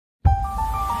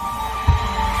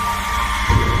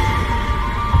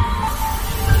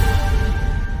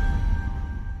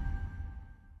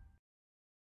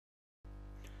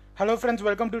Hello friends,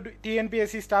 welcome to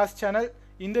TNPSC Stars channel.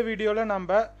 In the video la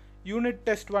namba unit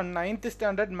test 1 9th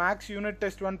standard max unit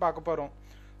test 1 paaka porom.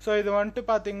 So idu vantu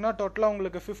pathina total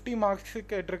ungalku 50 marks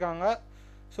ketirukanga.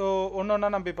 So onnonna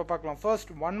namba ipa paakalam.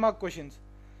 First 1 mark questions.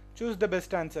 Choose the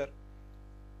best answer.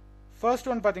 First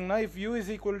one pathina, if u is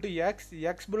equal to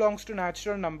x belongs to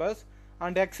natural numbers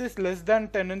and x is less than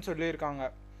 10 nu sollirukanga.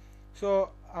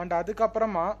 So and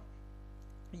adukapparama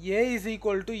a is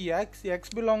equal to x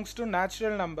belongs to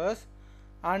natural numbers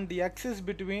and x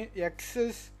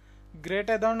is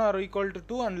greater than or equal to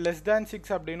 2 and less than 6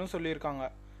 அப்படினு சொல்லிருக்காங்க.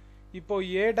 இப்போ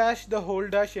a dash the whole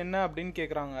dash என்ன அப்படினு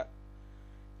கேக்குறாங்க.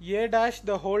 a dash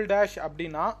the whole dash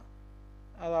அப்படினா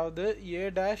அதாவது a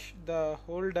dash the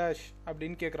whole dash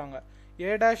அப்படினு கேக்குறாங்க.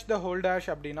 a dash the whole dash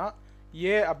அப்படினா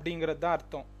a அப்படிங்கிறது தான்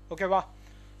அர்த்தம். ஓகேவா?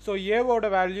 சோ a ஓட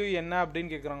வேல்யூ என்ன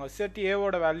அப்படினு கேக்குறாங்க. செட் a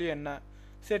ஓட வேல்யூ என்ன?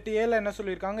 செட் a ல என்ன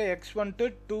சொல்லிருக்காங்க, x வந்துட்டு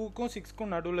 2 க்கும் 6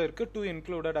 க்கும் நடுவுல இருக்கு, 2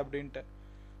 இன்க்ளூடட் அப்படினு.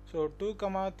 சோ 2,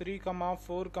 3,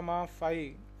 4, 5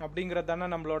 அப்படிங்கறது தான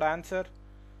நம்மளோட ஆன்சர்.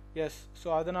 எஸ். சோ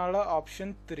அதனால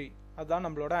ஆப்ஷன் 3 அதான்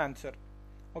நம்மளோட ஆன்சர்.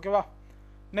 ஓகேவா?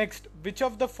 Next, which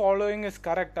of the following is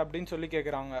correct அப்படினு சொல்லி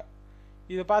கேக்குறாங்க.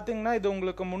 இது பாத்தீங்கன்னா இது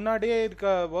உங்களுக்கு முன்னாடியே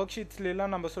இருக்க வொர்க் ஷீட்ஸ்ல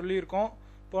எல்லாம் நம்ம சொல்லியிருக்கோம்.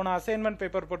 போன அசைன்மென்ட்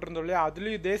பேப்பர் போட்டிருந்தோம் இல்லையா,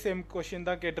 அதுலயும் இதே சேம் क्वेश्चन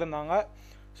தான் கேட்டிருந்தாங்க.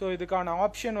 சோ இதுக்கான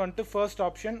ஆப்ஷன் வந்துட்டு ஃபர்ஸ்ட்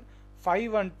ஆப்ஷன் 5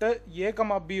 வந்துட்டு a,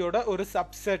 b ஓட ஒரு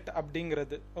சப்செட்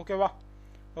அப்படிங்கிறது. ஓகேவா?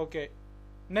 ஓகே.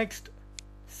 நெக்ஸ்ட்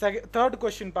தேர்ட்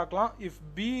क्वेश्चन பார்க்கலாம். if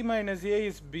b minus a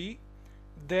is b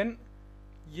then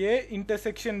a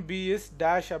intersection b is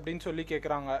dash அப்படினு சொல்லி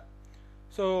கேக்குறாங்க.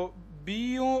 சோ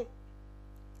b-யும்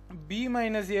b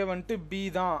minus a வந்துட்டு b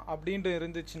தான் அப்படினு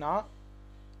இருந்துச்சுனா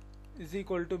is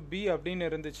equal to b அப்படினு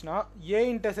இருந்துச்சுனா a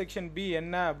intersection b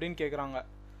என்ன அப்படினு கேக்குறாங்க.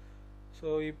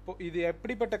 ஸோ இப்போ இது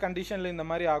எப்படிப்பட்ட கண்டிஷனில் இந்த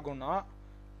மாதிரி ஆகும்னா,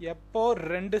 எப்போ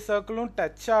ரெண்டு சர்க்கிளும்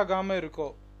டச் ஆகாமல் இருக்கோ,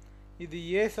 இது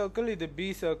ஏ சர்க்கிள் இது பி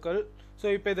சர்க்கிள். ஸோ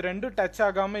இப்போ இது ரெண்டும் டச்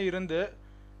ஆகாமல் இருந்து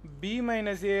பி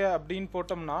மைனஸ் ஏ அப்படின்னு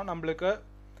போட்டோம்னா நம்மளுக்கு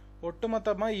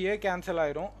ஒட்டுமொத்தமாக ஏ கேன்சல்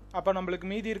ஆயிரும். அப்போ நம்மளுக்கு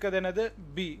மீதி இருக்கிறது என்னது,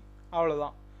 பி.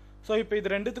 அவ்வளோதான். ஸோ இப்போ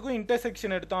இது ரெண்டுத்துக்கும்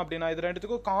இன்டர்செக்ஷன் எடுத்தோம் அப்படின்னா, இது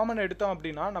ரெண்டுத்துக்கும் காமன் எடுத்தோம்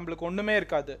அப்படின்னா நம்மளுக்கு ஒன்றுமே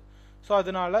இருக்காது. ஸோ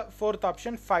அதனால ஃபோர்த்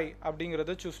ஆப்ஷன் 5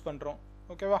 அப்படிங்கிறத சூஸ் பண்ணுறோம்.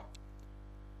 ஓகேவா?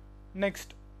 Next,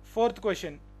 fourth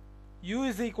question. u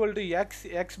is equal to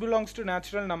x belongs to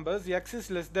natural numbers, x is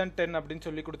less than 10 அப்படினு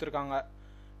சொல்லி கொடுத்திருக்காங்க.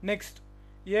 Next,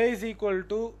 a is equal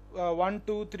to 1,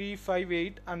 2, 3, 5,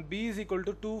 8 and b is equal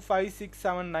to 2, 5, 6,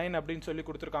 7, 9 அப்படினு சொல்லி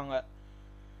கொடுத்திருக்காங்க.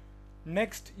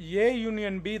 Next, a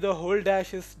union b the whole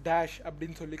dash is dash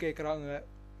அப்படினு சொல்லி கேக்குறாங்க.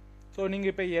 So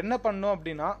நீங்க இப்போ என்ன பண்ணணும்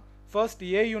அப்படின்னா, ஃபர்ஸ்ட்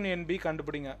a union b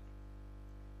கண்டுபிடிங்க.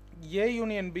 a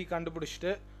union b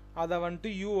கண்டுபிடிச்சிட்டு அதை வந்துட்டு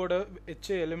யூவோட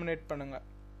வச்சு எலிமினேட் பண்ணுங்க.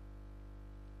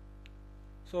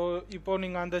 ஸோ இப்போ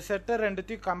நீங்கள் அந்த செட்டை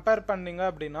ரெண்டுத்தையும் கம்பேர் பண்ணீங்க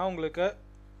அப்படின்னா உங்களுக்கு,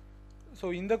 ஸோ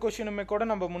இந்த கொஷினுமே கூட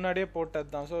நம்ம முன்னாடியே போட்டது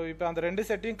தான். ஸோ இப்போ அந்த ரெண்டு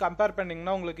செட்டையும் கம்பேர்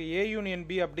பண்ணிங்கன்னா உங்களுக்கு ஏ யூனியன்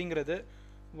பி அப்படிங்கிறது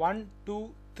 1, 2,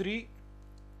 3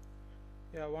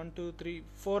 1, 2, 3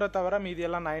 4 தவிர மீதி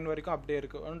எல்லாம் 9 வரைக்கும் அப்படியே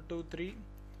இருக்குது. 1, 2, 3,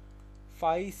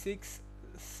 5, 6,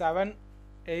 7,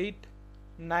 8,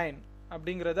 9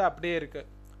 அப்படிங்கிறது அப்படியே இருக்குது.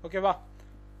 ஓகேவா?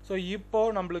 ஸோ இப்போ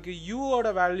நம்மளுக்கு யூவோட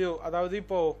வேல்யூ, அதாவது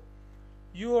இப்போ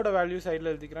யூவோட வேல்யூ சைடில்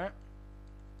எழுதிக்கிறேன்.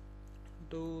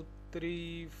 2, 3,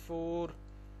 4,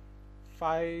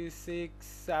 5, 6,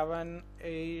 7,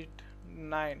 8,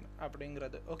 9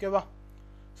 அப்படிங்கிறது. ஓகேவா?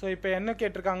 ஸோ இப்போ என்ன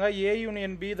கேட்டிருக்காங்க, A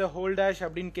union be the whole dash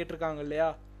அப்படின்னு கேட்டிருக்காங்க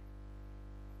இல்லையா?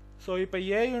 ஸோ இப்போ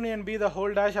A union be the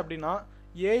whole dash அப்படின்னா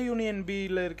ஏ யூனியன்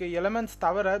பியில் இருக்க எலமெண்ட்ஸ்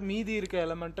தவிர மீதி இருக்க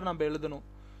எலமெண்ட்டை நம்ம எழுதணும்.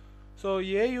 ஸோ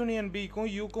ஏ யூனியன் பிக்கும்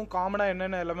யூக்கும் காமனாக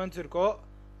என்னென்ன எலமெண்ட்ஸ் இருக்கோ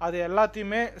அது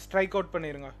எல்லாத்தையுமே ஸ்ட்ரைக் அவுட்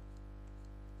பண்ணிடுங்க.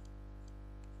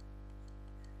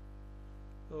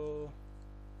 ஸோ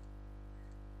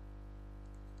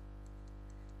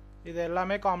இது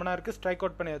எல்லாமே காமனாக இருக்குது, ஸ்ட்ரைக்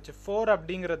அவுட் பண்ணியாச்சு. 4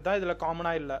 அப்படிங்கிறது தான் இதில்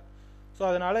காமனாக இல்லை. ஸோ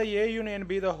அதனால் A union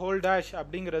be the whole dash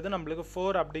அப்படிங்கிறது நம்மளுக்கு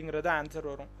 4 அப்படிங்கிறது ஆன்சர்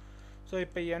வரும். ஸோ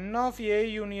இப்போ என் of A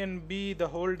union be the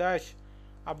whole dash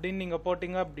அப்படின்னு நீங்கள்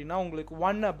போட்டிங்க அப்படின்னா உங்களுக்கு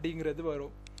 1 அப்படிங்கிறது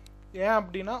வரும். ஏன்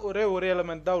அப்படின்னா ஒரே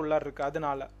எலிமெண்ட் தான் உள்ளார இருக்கு,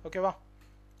 அதனால. ஓகேவா?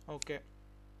 Okay.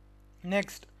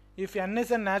 Next, if n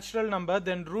is a natural number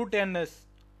then root n is.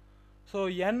 So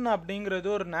n அப்படிங்கிறது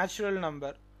ஒரு natural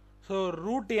number. So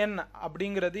root n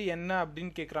அப்படிங்கிறது என்ன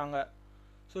அப்படின்னு கேட்குறாங்க.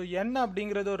 ஸோ n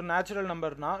அப்படிங்கிறது ஒரு நேச்சுரல்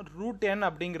நம்பர்னா ரூட் n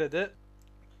அப்படிங்கிறது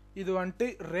இது வந்துட்டு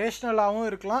ரேஷ்னலாகவும்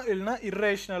இருக்கலாம் இல்லைனா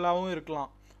இர்ரேஷ்னலாகவும் இருக்கலாம்.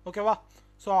 ஓகேவா?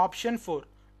 So option 4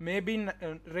 maybe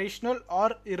rational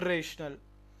R irrational.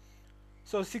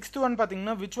 So 6th one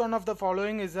பார்த்தீங்கன்னா which one of the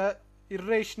following is a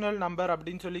irrational number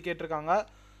அப்படின்னு சொல்லி கேட்டிருக்காங்க.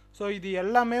 ஸோ இது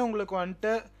எல்லாமே உங்களுக்கு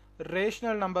வந்துட்டு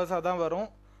ரேஷ்னல் நம்பர்ஸாக தான் வரும்.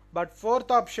 பட்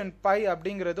ஃபோர்த் ஆப்ஷன் பை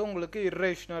அப்படிங்கிறது உங்களுக்கு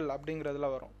இர்ரேஷனல் அப்படிங்கிறதுல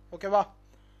வரும். ஓகேவா?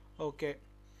 ஓகே.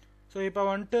 ஸோ இப்போ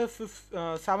வந்துட்டு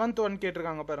செவன்த் ஒன்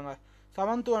கேட்டிருக்காங்க பாருங்கள்.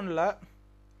 செவன்த் ஒனில்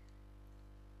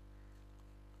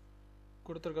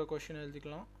கொடுத்துருக்க கொஷின்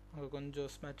எழுதிக்கலாம். அங்கே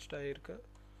கொஞ்சம் ஸ்மெச்டாக இருக்கு.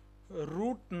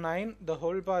 √9 the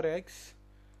whole power x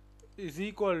is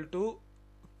equal to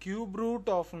cube root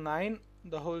of 9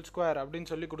 the whole square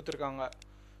அப்படின்னு சொல்லி கொடுத்துருக்காங்க.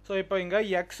 ஸோ இப்போ இங்கே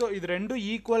எக்ஸோ இது ரெண்டும்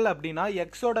ஈக்குவல் அப்படின்னா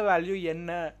எக்ஸோட வேல்யூ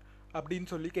என்ன அப்படின்னு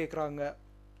சொல்லி கேட்குறாங்க.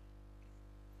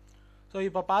 ஸோ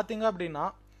இப்போ பார்த்தீங்க அப்படின்னா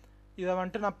இதை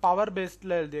வந்துட்டு நான் பவர்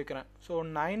பேஸ்டில் எழுதி வைக்கிறேன். So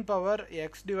 9 power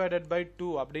X divided by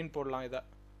 2 அப்படின்னு போடலாம் இதை.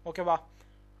 ஓகேவா?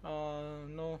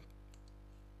 No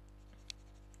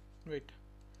wait.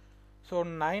 So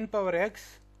 9 power X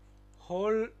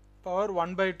whole power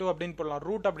 1/2 அப்படின்னு போடலாம்.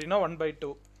 ரூட் அப்படின்னா 1/2.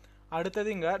 அடுத்தது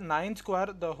இங்கே 9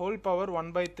 ஸ்கொயர் த ஹோல் பவர்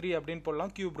 1/3 அப்படின்னு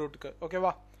போடலாம் கியூப் ரூட்டுக்கு.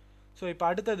 ஓகேவா? ஸோ இப்போ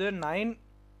அடுத்தது 9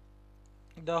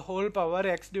 the whole power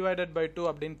X divided by 2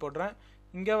 அப்படின்னு போடுறேன்.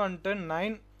 இங்கே வந்துட்டு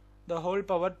 9 the whole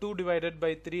power 2 divided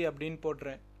by 3 அப்படின்னு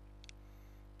போடுறேன்.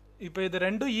 இப்போ இது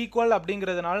ரெண்டும் ஈக்குவல்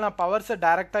அப்படிங்கிறதுனால நான் பவர்ஸை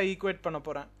டைரெக்டாக ஈக்குவேட் பண்ண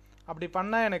போகிறேன். அப்படி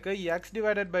பண்ணால் எனக்கு X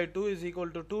divided by 2 is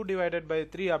equal to 2 divided by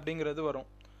 3 அப்படிங்கிறது வரும்.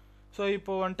 ஸோ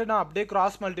இப்போ வந்துட்டு நான் அப்படியே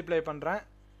கிராஸ் மல்டிப்ளை பண்ணுறேன்.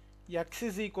 X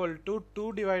is equal to 2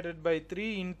 divided by 3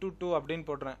 into 2 அப்படின்னு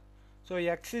போடுறேன். So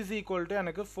X is equal to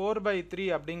எனக்கு 4/3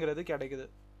 அப்படிங்கிறது கிடைக்குது.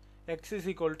 X is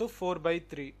equal to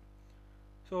 4/3.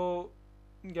 So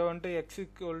இங்கே வந்துட்டு X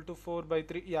equal to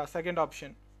 4/3. Yeah, second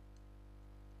option.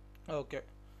 Okay.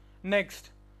 Next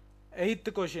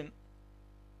 8th question.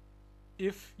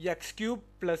 If x cube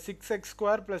plus 6x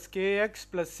square plus kx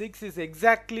plus 6 is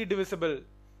exactly divisible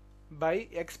by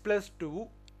x plus 2,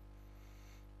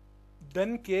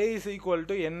 then k is equal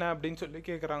to என்ன அப்படின்னு சொல்லி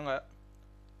கேட்குறாங்க.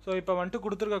 So இப்போ வந்துட்டு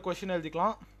கொடுத்துருக்க question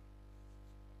எழுதிக்கலாம்.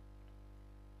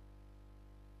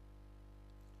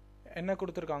 என்ன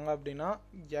கொடுத்துருக்காங்க அப்படின்னா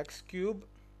x cube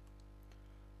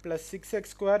plus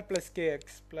 6x square plus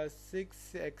kx plus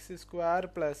 6x square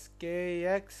plus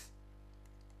kx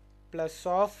plus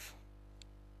of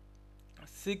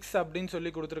 6 அப்படின்னு சொல்லி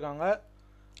கொடுத்துருக்காங்க.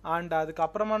 அண்ட்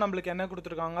அதுக்கப்புறமா நம்மளுக்கு என்ன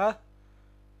கொடுத்துருக்காங்க,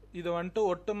 இது வந்துட்டு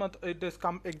ஒட்டுமொத்த it is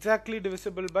exactly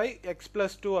divisible by X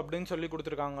plus 2 அப்படின்னு சொல்லி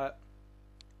கொடுத்துருக்காங்க.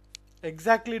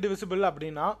 எக்ஸாக்ட்லி டிவிசிபிள்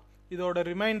அப்படின்னா இதோட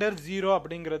ரிமைண்டர் 0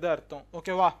 அப்படிங்கிறது அர்த்தம்.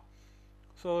 ஓகேவா?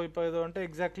 ஸோ இப்போ இது வந்துட்டு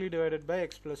exactly divided by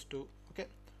X plus 2. Okay.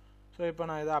 So இப்போ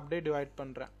நான் இதை அப்படியே டிவைட்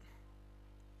பண்ணுறேன்.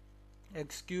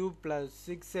 X cube plus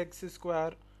 6x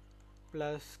square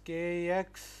plus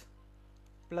kx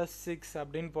plus 6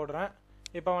 அப்படின்னு போடுறேன்.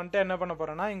 இப்போ வந்துட்டு என்ன பண்ண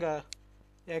போகிறேன்னா இங்கே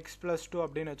எக்ஸ் ப்ளஸ் 2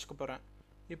 அப்படின்னு வச்சுக்க போகிறேன்.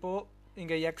 இப்போது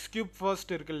இங்கே எக்ஸ் கியூப்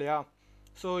ஃபர்ஸ்ட் இருக்கு இல்லையா?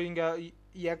 ஸோ இங்கே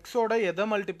எக்ஸோட எதை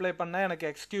மல்டிப்ளை பண்ணால் எனக்கு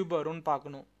எக்ஸ் கியூப் வரும்னு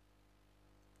பார்க்கணும்.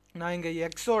 நான் இங்கே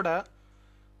எக்ஸோட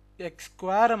எக்ஸ்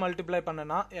ஸ்கொயரை மல்டிப்ளை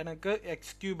பண்ணேன்னா எனக்கு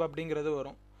எக்ஸ் கியூப் அப்படிங்கிறது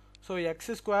வரும். So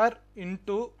X square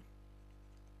into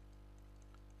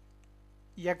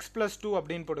X plus 2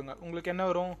 அப்படின்னு போடுங்க. உங்களுக்கு என்ன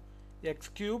வரும்?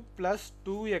 X cube plus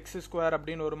 2x square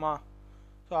அப்படின்னு வருமா?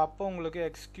 ஸோ அப்போ உங்களுக்கு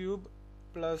X cube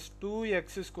plus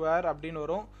 2x square அப்படின்னு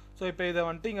வரும். ஸோ இப்போ இதை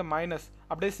வந்துட்டு இங்கே மைனஸ்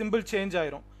அப்படியே சிம்பிள் சேஞ்ச்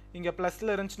ஆயிரும். இங்கே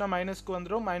ப்ளஸில் இருந்துச்சுன்னா மைனஸ்க்கு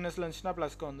வந்துடும், மைனஸில் இருந்துச்சுன்னா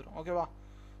ப்ளஸ்க்கு வந்துடும். ஓகேவா?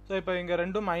 ஸோ இப்போ இங்கே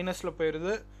ரெண்டும் மைனஸில்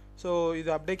போயிடுது. ஸோ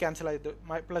இது அப்படியே கேன்சல் ஆகிடுது.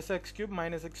 Plus X cube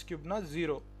minus X கியூப்னா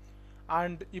 0.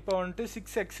 And இப்போ வந்துட்டு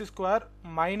 6x square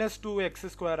minus 2x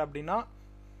square அப்படின்னா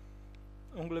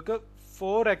உங்களுக்கு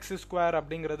 4x ஸ்கொயர்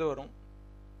அப்படிங்கிறது வரும்.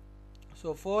 So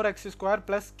 4x square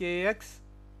plus kx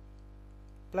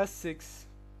plus 6.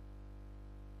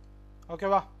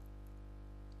 ஓகேவா?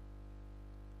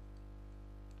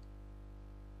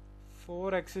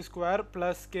 4x square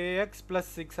plus kx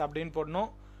plus 6 அப்படின்னு போடணும்.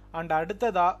 அண்ட்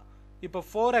அடுத்ததா இப்போ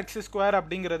 4x ஸ்கொயர்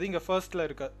அப்படிங்கிறது இங்கே ஃபர்ஸ்ட்டில்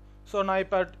இருக்கு. ஸோ நான்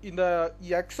இப்போ இந்த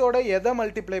எக்ஸோட எதை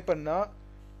மல்டிப்ளை பண்ணால்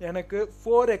எனக்கு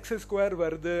 4x ஸ்கொயர்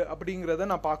வருது அப்படிங்கிறத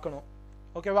நான் பார்க்கணும்.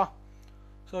 ஓகேவா?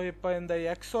 ஸோ இப்போ இந்த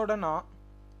எக்ஸோட நான்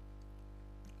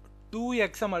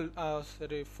 2x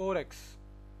சரி 4x.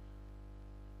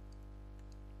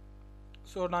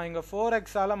 ஸோ நான் இங்கே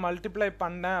 4x மல்டிப்ளை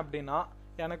பண்ணேன் அப்படின்னா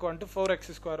எனக்கு வந்துட்டு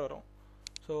 4x ஸ்கொயர் வரும்.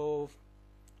 So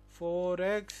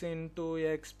 4x into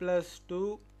X plus 2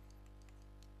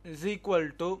 is equal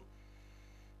to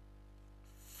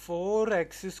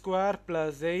 4x square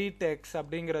plus 8x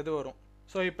அப்படிங்கிறது வரும்.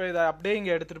 ஸோ இப்போ இதை அப்படியே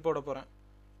இங்கே எடுத்துகிட்டு போட போகிறேன்.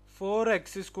 4x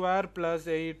ஸ்கொயர் ப்ளஸ்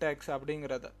 8x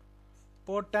அப்படிங்கிறத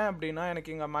போட்டேன் அப்படின்னா எனக்கு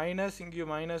இங்கே மைனஸ்,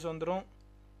 இங்கேயும் மைனஸ் வந்துடும்.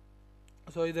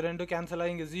 ஸோ இது ரெண்டும் கேன்சல்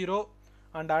ஆகி இங்கே 0.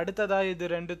 அண்ட் அடுத்ததாக இது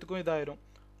ரெண்டுத்துக்கும் இதாயிரும்.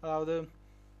 அதாவது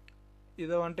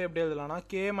இதை வந்துட்டு எப்படி எழுதலாம்னா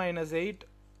k மைனஸ்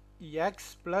 8x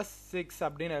ப்ளஸ் 6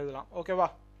 அப்படின்னு எழுதலாம். ஓகேவா?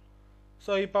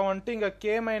 ஸோ இப்போ வந்துட்டு இங்கே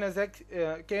k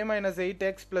மைனஸ்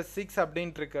 8x ப்ளஸ் 6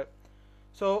 அப்படின்ட்டு இருக்கு.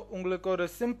 ஸோ உங்களுக்கு ஒரு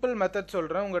சிம்பிள் மெத்தட்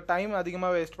சொல்கிறேன், உங்கள் டைம்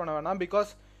அதிகமாக வேஸ்ட் பண்ண வேணாம். பிகாஸ்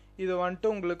இது வந்துட்டு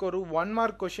உங்களுக்கு ஒரு 1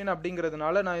 மார்க் கொஷின்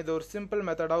அப்படிங்கிறதுனால நான் இது ஒரு சிம்பிள்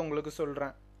மெத்தடாக உங்களுக்கு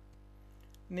சொல்கிறேன்.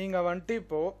 நீங்கள் வந்துட்டு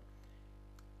இப்போது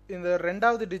இந்த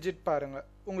 2வது டிஜிட் பாருங்கள்,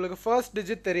 உங்களுக்கு ஃபர்ஸ்ட்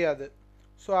டிஜிட் தெரியாது.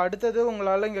 ஸோ அடுத்தது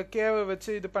உங்களால் இங்கே கேவை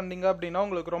வச்சு இது பண்ணிங்க அப்படின்னா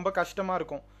உங்களுக்கு ரொம்ப கஷ்டமாக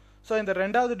இருக்கும். ஸோ இந்த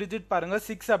 2வது டிஜிட் பாருங்கள்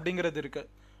 6 அப்படிங்கிறது இருக்குது.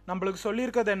 நம்மளுக்கு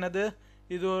சொல்லியிருக்கிறது என்னது,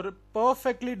 இது ஒரு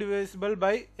பர்ஃபெக்ட்லி டிவைசிபிள்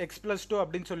பை x+2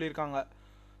 அப்படின்னு சொல்லியிருக்காங்க.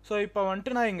 ஸோ இப்போ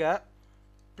வந்துட்டு நான் இங்கே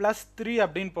 +3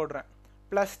 அப்படின்னு போடுறேன்.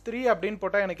 +3 அப்படின்னு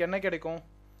போட்டால் எனக்கு என்ன கிடைக்கும்,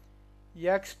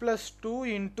 x+2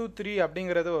 × 3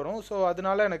 அப்படிங்கிறது வரும். ஸோ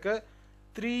அதனால எனக்கு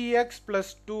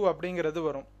 3x+2 அப்படிங்கிறது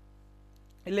வரும்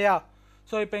இல்லையா.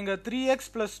 ஸோ இப்போ இங்கே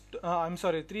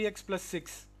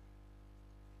 3x+6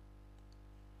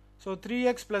 ஸோ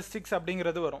 3x+6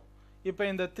 அப்படிங்கிறது வரும். இப்போ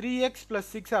இந்த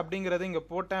 3x+6 அப்படிங்கிறது இங்கே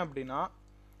போட்டேன் அப்படின்னா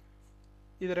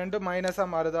இது ரெண்டும் மைனஸாக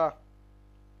மாறுதா.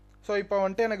 ஸோ இப்போ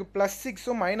வந்துட்டு எனக்கு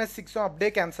 +6ம் -6ம்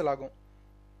அப்படியே கேன்சல் ஆகும்.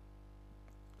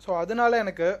 ஸோ அதனால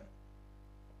எனக்கு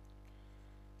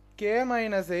k - 8 -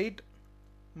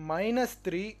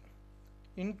 3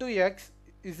 × x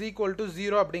 =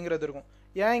 0 அப்படிங்கிறது இருக்கும்.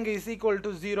 ஏன் இங்கே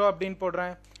 =0 அப்படின்னு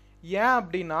போடுறேன், ஏன்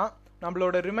அப்படின்னா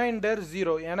நம்மளோட ரிமைண்டர்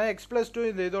 0, ஏன்னா x+2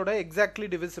 இதோட எக்ஸாக்ட்லி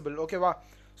டிவிசிபிள். ஓகேவா.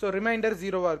 ஸோ ரிமைண்டர்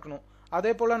 0வாக இருக்கணும்.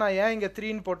 அதே போல் நான் ஏன் இங்கே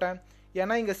 3ன்னு போட்டேன்,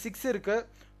 ஏன்னா இங்கே 6 இருக்குது,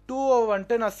 2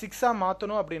 வந்துட்டு நான் 6ஆக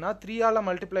மாற்றணும் அப்படின்னா 3ஆல்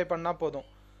மல்டிப்ளை பண்ணால் போதும்.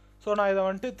 ஸோ நான் இதை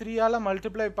வந்துட்டு 3ஆல்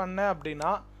மல்டிப்ளை பண்ணேன்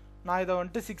அப்படின்னா நான் இதை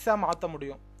வந்துட்டு 6ஆக மாற்ற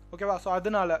முடியும். ஓகேவா. ஸோ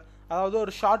அதனால அதாவது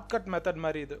ஒரு ஷார்ட்கட் மெத்தட்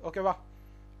மாதிரி இது. ஓகேவா.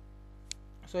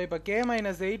 ஸோ இப்போ k - 8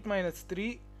 - 3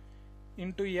 ×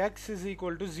 x =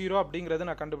 0 அப்படிங்கிறது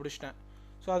நான் கண்டுபிடிச்சிட்டேன்.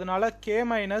 ஸோ அதனால k -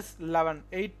 11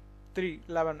 8 3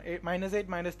 11 -8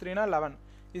 -3 = 11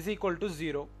 =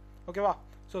 0. ஓகேவா.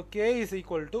 ஸோ k =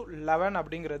 11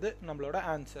 அப்படிங்கிறது நம்மளோட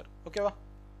ஆன்சர். ஓகேவா.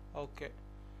 Okay.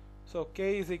 So k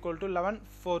 = 11,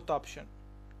 4th option.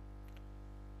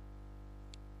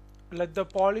 let the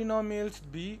polynomials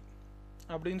be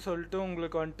அப்படின்னு சொல்லிட்டு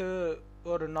உங்களுக்கு வந்துட்டு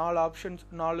ஒரு 4 ஆப்ஷன்ஸ்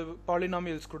 4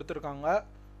 பாலினாமியல்ஸ் கொடுத்துருக்காங்க.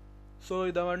 ஸோ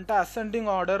இதை வந்துட்டு அசெண்டிங்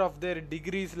ஆர்டர் ஆஃப் தேர்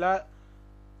டிகிரீஸில்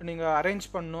நீங்கள் அரேஞ்ச்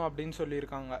பண்ணணும் அப்படின்னு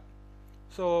சொல்லியிருக்காங்க.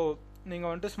 ஸோ நீங்கள்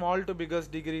வந்துட்டு ஸ்மால் டு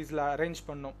பிகஸ்ட் டிகிரீஸில் அரேஞ்ச்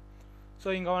பண்ணணும். ஸோ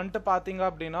இங்கே வந்துட்டு பார்த்தீங்க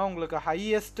அப்படின்னா உங்களுக்கு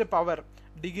ஹையஸ்ட் பவர்,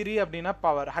 டிகிரி அப்படின்னா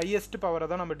பவர், ஹையஸ்ட் பவரை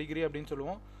தான் நம்ம டிகிரி அப்படின்னு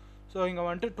சொல்லுவோம். ஸோ இங்கே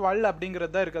வந்துட்டு 12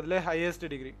 அப்படிங்கிறது தான் இருக்கிறதுல ஹையஸ்ட்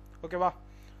டிகிரி. ஓகேவா.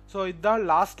 ஸோ இதுதான்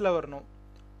லாஸ்ட்டில் வரணும்.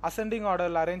 அசெண்டிங்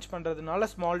ஆர்டரில் அரேஞ்ச் பண்ணுறதுனால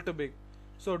small to big.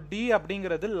 So D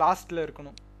அப்படிங்கிறது லாஸ்ட்டில்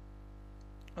இருக்கணும்.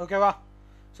 ஓகேவா.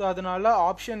 ஸோ அதனால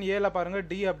ஆப்ஷன் ஏல பாருங்கள்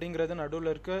டி அப்படிங்கிறது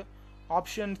நடுவில் இருக்குது.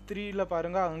 ஆப்ஷன் 3ல்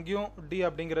பாருங்கள் அங்கேயும் டி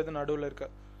அப்படிங்கிறது நடுவில்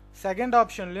இருக்குது. Second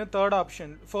ஆப்ஷன்லேயும் third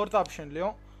option 4th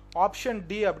ஆப்ஷன்லேயும் option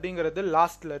D அப்படிங்கிறது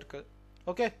லாஸ்ட்டில் இருக்குது.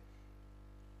 ஓகே.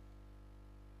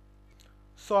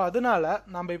 ஸோ அதனால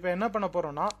நம்ம இப்போ என்ன பண்ண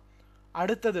போகிறோம்னா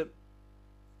அடுத்தது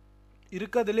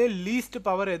இருக்கிறதுலே லீஸ்ட்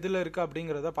பவர் எதில் இருக்குது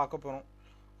அப்படிங்கிறத பார்க்க போகிறோம்.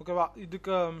 ஓகேவா.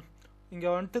 இதுக்கு இங்கே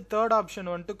வந்துட்டு தேர்ட்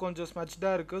ஆப்ஷன் வந்துட்டு கொஞ்சம்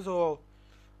ஸ்மச்டாக இருக்குது. ஸோ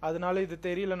அதனால இது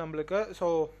தெரியல நம்மளுக்கு. ஸோ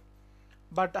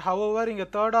பட் ஹவவர் இங்கே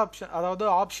தேர்ட் ஆப்ஷன் அதாவது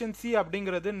ஆப்ஷன் சி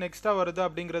அப்படிங்கிறது நெக்ஸ்ட்டாக வருது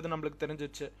அப்படிங்கிறது நம்மளுக்கு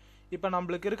தெரிஞ்சிச்சு. இப்போ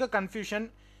நம்மளுக்கு இருக்க கன்ஃபியூஷன்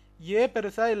ஏ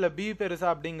பெருசா இல்லை பி பெருசா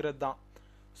அப்படிங்கிறது தான்.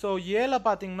 ஸோ ஏல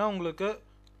பார்த்தீங்கன்னா உங்களுக்கு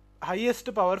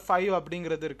ஹையஸ்ட் பவர் 5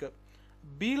 அப்படிங்கிறது இருக்குது.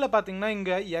 பியில் பார்த்தீங்கன்னா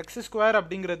இங்கே x²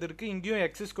 அப்படிங்கிறது இருக்குது, இங்கேயும்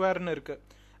x²ன்னு இருக்குது.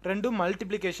 ரெண்டும்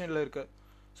மல்டிப்ளிகேஷனில் இருக்குது.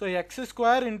 ஸோ x²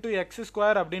 × x²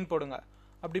 அப்படின்னு போடுங்க.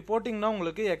 அப்படி போட்டிங்கன்னா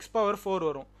உங்களுக்கு x⁴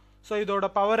 வரும். ஸோ இதோட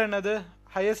பவர் என்னது,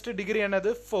 ஹையஸ்ட் டிகிரி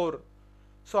என்னது 4.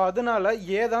 ஸோ அதனால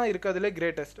ஏ தான் இருக்கிறதுலே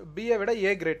கிரேட்டஸ்ட், பியை விட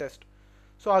ஏ கிரேட்டஸ்ட்.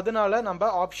 ஸோ அதனால நம்ம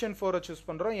ஆப்ஷன் 4 சூஸ்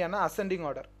பண்ணுறோம், ஏன்னா அசெண்டிங்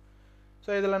ஆர்டர். ஸோ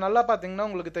இதில் நல்லா பார்த்தீங்கன்னா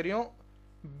உங்களுக்கு தெரியும்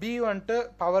பி வந்துட்டு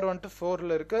பவர் வந்துட்டு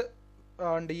 4ல் இருக்குது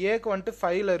அண்ட் ஏக்கு வந்துட்டு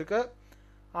 5ல் இருக்குது.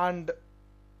 அண்ட்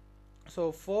ஸோ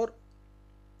 4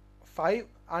 5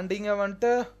 அண்ட் இங்கே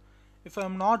வந்துட்டு if I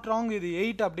am not wrong இது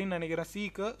 8 அப்படின்னு நினைக்கிறேன்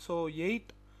சிக்கு. ஸோ 8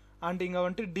 அண்ட் இங்கே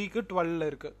வந்துட்டு டிக்கு 12ல்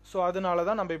இருக்குது. ஸோ அதனால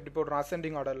தான் நம்ம இப்படி போடுறோம்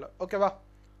அசெண்டிங் ஆர்டரில். ஓகேவா.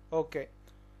 ஓகே.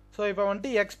 ஸோ இப்போ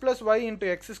வந்துட்டு x + y ×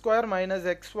 x² -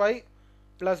 xy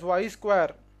 + y²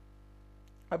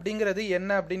 அப்படிங்கிறது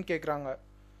என்ன அப்படின்னு கேட்குறாங்க.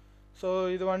 ஸோ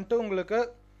இது வந்துட்டு உங்களுக்கு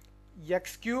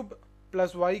x³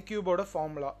 + y³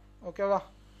 ஃபார்முலா. ஓகேவா.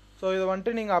 ஸோ இதை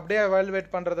வந்துட்டு நீங்கள் அப்படியே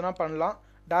எவாலுவேட் பண்ணுறதுனா பண்ணலாம்.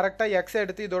 டேரெக்டாக எக்ஸை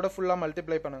எடுத்து இதோட ஃபுல்லாக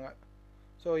மல்டிப்ளை பண்ணுங்கள்.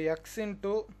 So x ×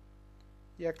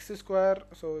 x².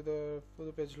 ஸோ இது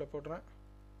புது பேஜில் போடுறேன்.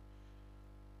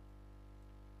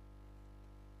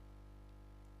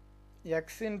 x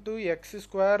 × x²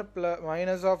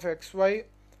 - of xy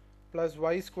 +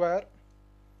 y²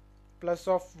 plus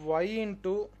of y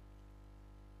into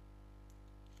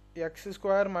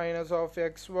x² minus of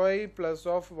xy plus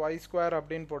of y²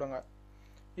 அப்படின்னு போடுங்க.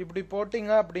 இப்படி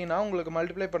போட்டிங்க அப்படின்னா உங்களுக்கு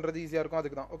மல்டிப்ளை பண்ணுறது ஈஸியாக இருக்கும்,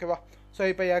 அதுக்கு தான். ஓகேவா? ஸோ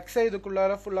இப்போ எக்ஸை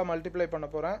இதுக்குள்ளார ஃபுல்லாக மல்டிப்ளை பண்ண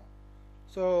போகிறேன்.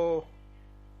 So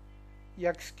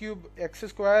X cube X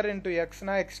square into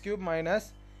எக்ஸ்னா X cube minus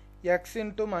X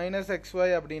into minus X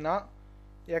Y அப்படின்னா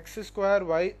X square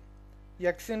Y,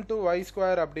 X into Y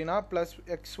square அப்படின்னா plus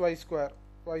X Y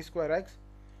square X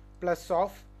plus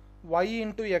of Y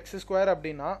into X square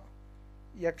அப்படின்னா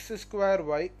X square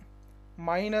Y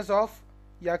minus of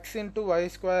X into Y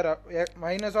square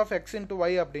minus of X into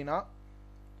Y அப்படின்னா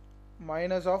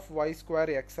minus of Y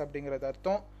square X அப்படிங்கிறது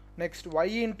அர்த்தம். Next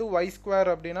Y into Y square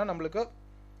அப்படின்னா நம்மளுக்கு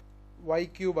Y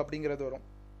cube அப்படிங்கிறது வரும்.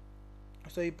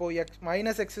 So இப்போது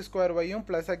minus X square ஒய்யும்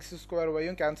plus X square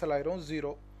ஒய்யும் cancel ஆயிரும்,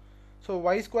 0. So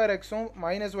Y square எக்ஸும்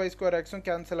மைனஸ் ஒய் ஸ்கொயர் எக்ஸும்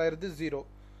கேன்சல் ஆயிடுது, 0.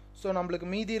 ஸோ நம்மளுக்கு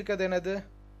மீதி இருக்கிறது என்னது?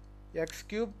 X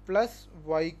cube plus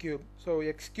Y cube. So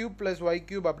X cube plus Y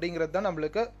cube அப்படிங்கிறது தான்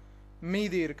நம்மளுக்கு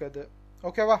மீதி இருக்குது.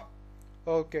 ஓகேவா?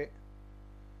 ஓகே.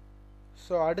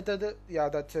 ஸோ அடுத்தது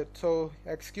that's it. So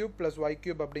X cube plus Y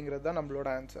cube அப்படிங்கிறது தான் நம்மளோட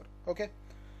answer. Okay.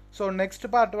 So next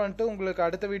part வந்துட்டு உங்களுக்கு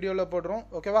அடுத்த வீடியோவில் போடுறோம்.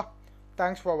 ஓகேவா?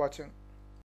 தேங்க்ஸ் ஃபார் வாட்சிங்.